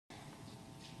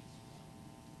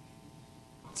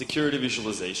Security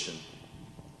visualization.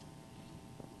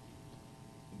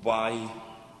 Why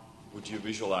would you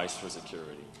visualize for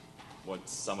security?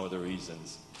 What's some of the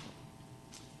reasons?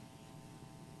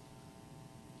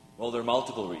 Well, there are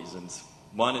multiple reasons.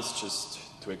 One is just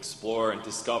to explore and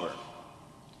discover.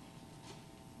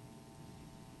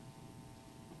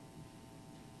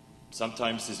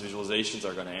 Sometimes these visualizations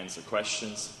are going to answer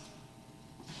questions.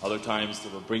 Other times they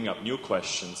will bring up new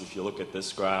questions. If you look at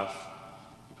this graph,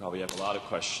 you probably have a lot of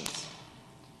questions.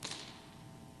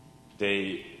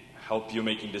 They help you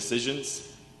making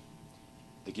decisions.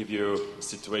 They give you a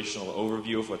situational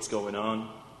overview of what's going on.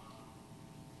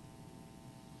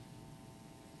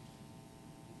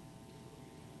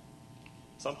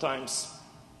 Sometimes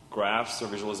graphs or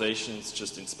visualizations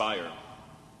just inspire.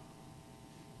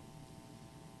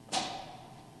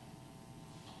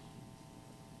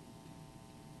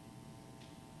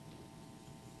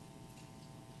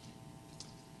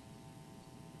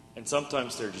 And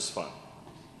sometimes they're just fun.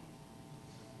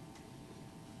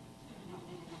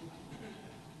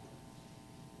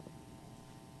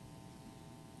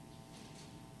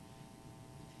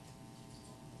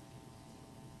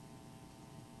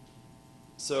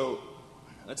 So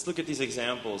let's look at these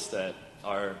examples that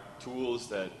are tools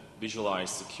that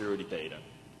visualize security data.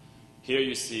 Here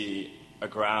you see a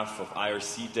graph of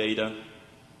IRC data.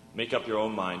 Make up your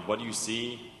own mind. What do you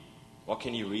see? What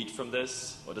can you read from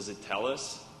this? What does it tell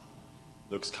us?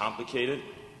 Looks complicated.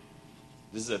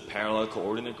 This is a parallel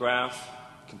coordinate graph,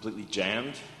 completely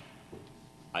jammed.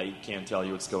 I can't tell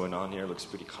you what's going on here. It looks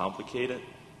pretty complicated.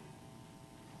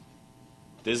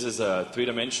 This is a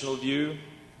three-dimensional view.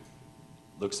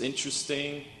 Looks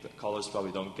interesting. The colors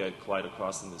probably don't get quite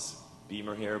across in this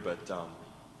beamer here, but I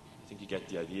think you get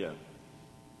the idea.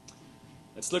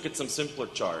 Let's look at some simpler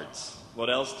charts. What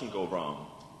else can go wrong?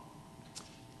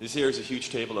 This here is a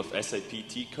huge table of SAP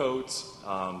T codes.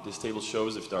 This table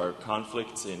shows if there are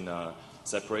conflicts in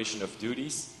separation of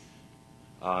duties.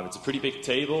 It's a pretty big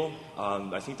table.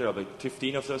 I think there are about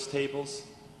 15 of those tables.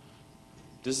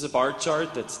 This is a bar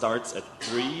chart that starts at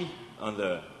 3 on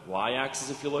the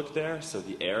y-axis if you look there. So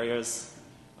the areas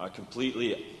are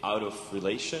completely out of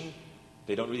relation.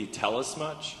 They don't really tell us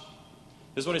much.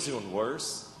 This one is even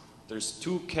worse. There's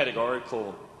 2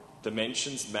 categorical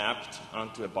dimensions mapped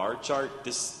onto a bar chart.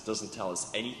 This doesn't tell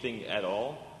us anything at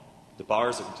all. The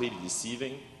bars are completely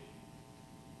deceiving.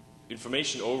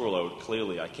 Information overload,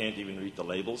 clearly. I can't even read the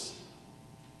labels.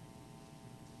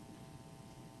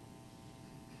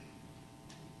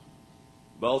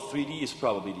 Well, 3D is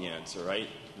probably the answer, right?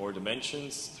 More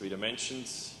dimensions, 3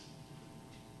 dimensions,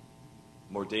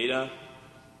 more data.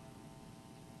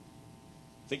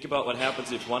 Think about what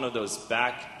happens if one of those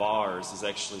back bars is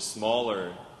actually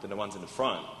smaller than the ones in the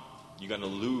front. You're going to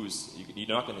lose. You're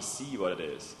not going to see what it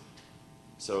is.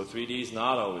 So 3D is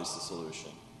not always the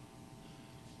solution.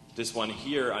 This one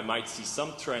here, I might see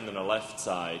some trend on the left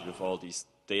side with all these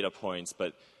data points,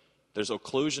 but there's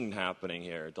occlusion happening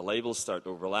here. The labels start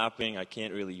overlapping. I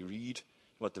can't really read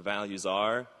what the values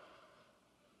are.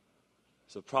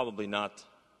 So probably not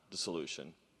the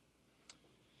solution.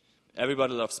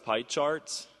 Everybody loves pie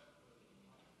charts.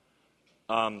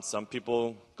 Some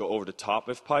people go over the top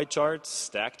with pie charts,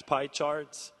 stacked pie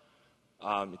charts.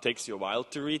 It takes you a while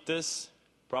to read this,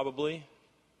 probably.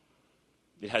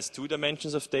 It has 2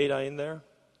 dimensions of data in there.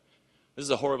 This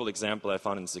is a horrible example I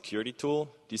found in the security tool.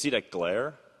 Do you see that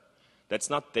glare? That's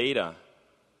not data.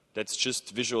 That's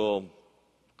just visual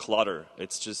clutter.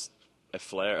 It's just a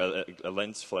flare, a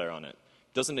lens flare on it.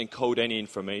 It doesn't encode any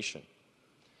information.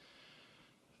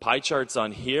 Pie charts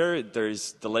on here, the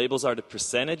labels are the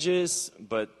percentages,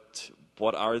 but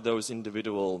what are those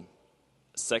individual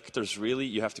sectors really?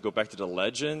 You have to go back to the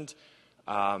legend.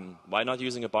 Why not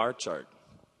using a bar chart?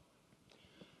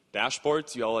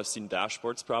 Dashboards, you all have seen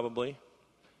dashboards probably.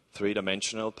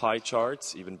 3-dimensional pie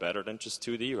charts, even better than just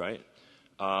 2D, right?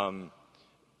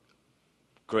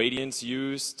 Gradients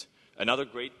used. Another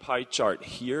great pie chart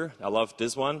here. I love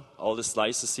this one. All the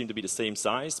slices seem to be the same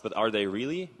size, but are they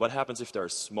really? What happens if there are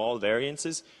small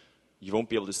variances? You won't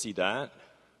be able to see that.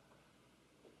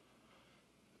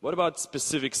 What about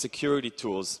specific security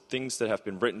tools, things that have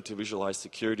been written to visualize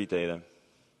security data?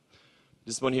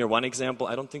 This one here, one example,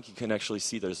 I don't think you can actually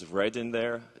see there's red in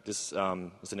there. This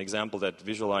is an example that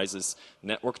visualizes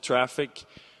network traffic.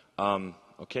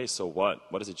 Okay, so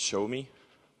what? What does it show me?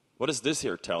 What does this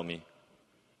here tell me?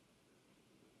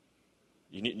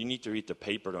 You need to read the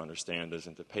paper to understand this,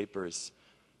 and the paper is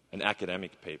an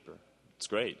academic paper. It's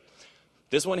great.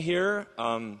 This one here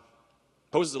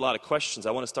poses a lot of questions.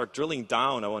 I want to start drilling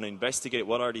down. I want to investigate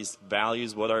what are these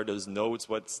values, what are those nodes,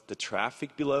 what's the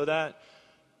traffic below that.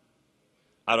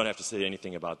 I don't have to say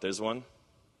anything about this one.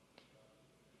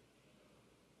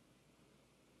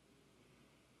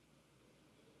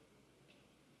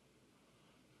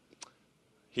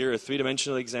 Here, a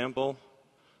three-dimensional example.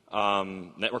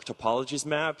 Network topology is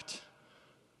mapped.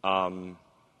 Can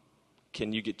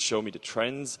you show me the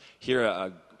trends? Here,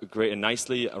 a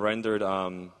nicely rendered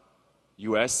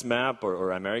US map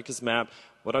or America's map.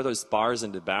 What are those bars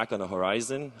in the back on the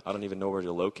horizon? I don't even know where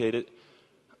they're located.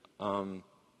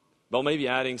 Well, maybe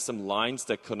adding some lines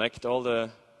that connect all the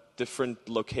different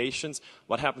locations.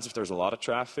 What happens if there's a lot of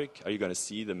traffic? Are you going to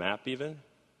see the map even?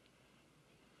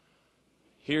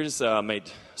 Here's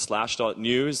made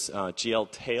 /.news,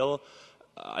 GL tail.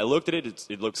 I looked at it,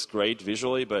 it looks great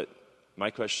visually, but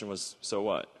my question was, so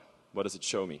what? What does it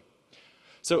show me?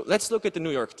 So let's look at the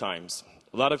New York Times.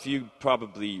 A lot of you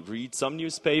probably read some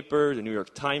newspaper, the New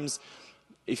York Times.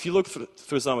 If you look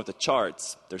through some of the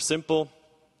charts, they're simple.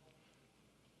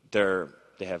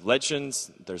 They have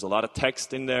legends. There's a lot of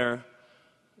text in there.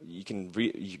 You can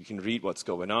read what's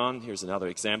going on. Here's another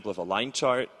example of a line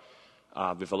chart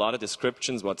with a lot of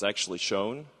descriptions, what's actually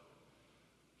shown.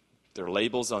 There are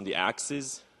labels on the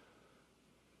axes.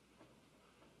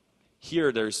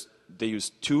 Here, they use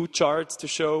two charts to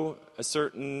show a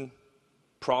certain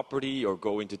property or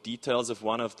go into details of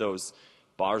one of those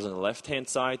bars on the left-hand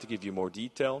side to give you more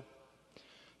detail.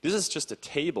 This is just a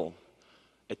table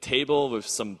with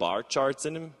some bar charts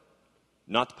in them,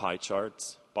 not pie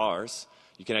charts, bars.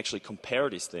 You can actually compare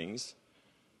these things.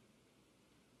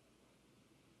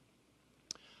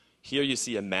 Here you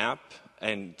see a map,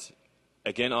 and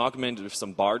again augmented with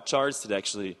some bar charts that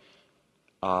actually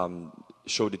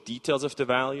show the details of the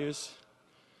values.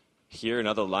 Here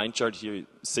another line chart, here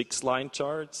 6 line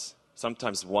charts.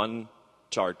 Sometimes one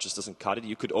chart just doesn't cut it.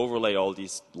 You could overlay all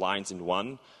these lines in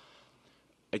one.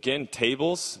 Again,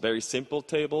 tables, very simple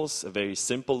tables, a very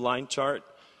simple line chart.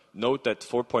 Note that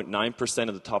 4.9%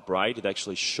 of the top right, it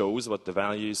actually shows what the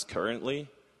value is currently,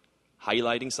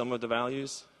 highlighting some of the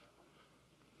values.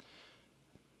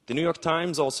 The New York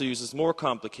Times also uses more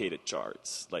complicated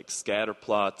charts, like scatter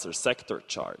plots or sector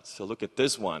charts. So look at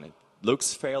this one. It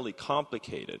looks fairly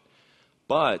complicated,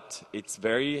 but it's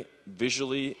very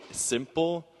visually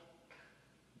simple.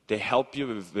 They help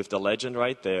you with the legend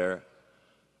right there.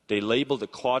 They label the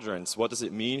quadrants. What does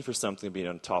it mean for something to be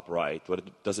on top right? What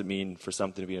does it mean for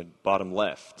something to be on bottom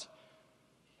left?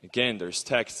 Again, there's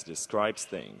text that describes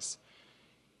things.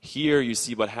 Here you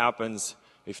see what happens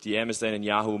if the MSN and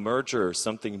Yahoo merger,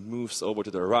 something moves over to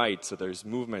the right. So there's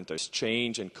movement, there's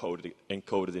change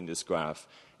encoded in this graph.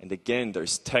 And again,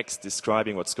 there's text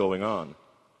describing what's going on.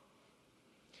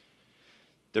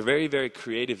 They're very, very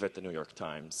creative at the New York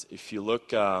Times. If you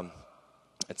look at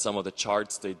some of the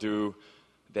charts they do,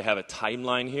 they have a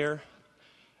timeline here,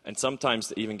 and sometimes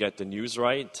they even get the news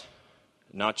right,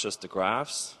 not just the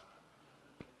graphs.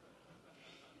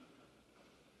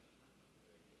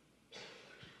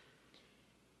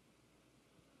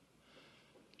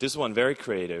 This one, very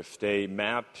creative. They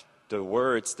map the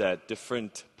words that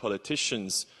different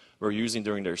politicians were using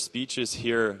during their speeches.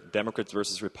 Here, Democrats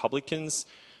versus Republicans.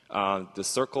 The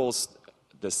circles,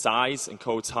 the size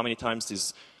encodes how many times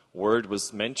this word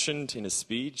was mentioned in a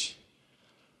speech.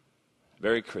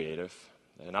 Very creative.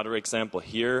 Another example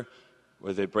here,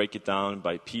 where they break it down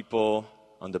by people.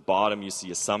 On the bottom, you see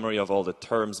a summary of all the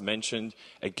terms mentioned.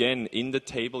 Again, in the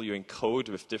table, you encode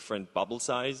with different bubble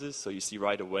sizes, so you see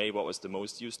right away what was the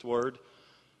most used word,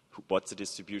 what's the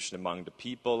distribution among the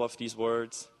people of these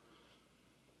words.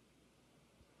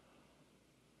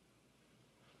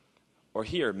 Or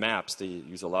here, maps. They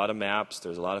use a lot of maps.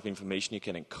 There's a lot of information you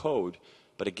can encode.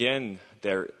 But again,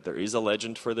 there is a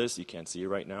legend for this. You can't see it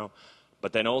right now.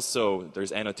 But then also,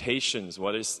 there's annotations.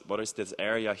 What is this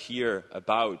area here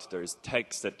about? There's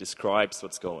text that describes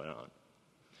what's going on.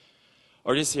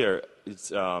 Or this here, it's,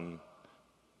 to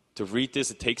read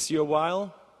this, it takes you a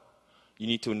while. You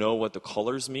need to know what the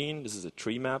colors mean. This is a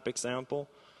tree map example.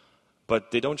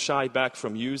 But they don't shy back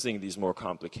from using these more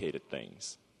complicated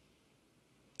things.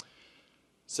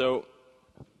 So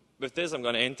with this, I'm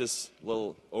going to end this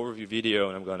little overview video,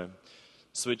 and I'm going to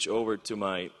switch over to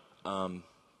my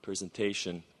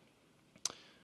presentation.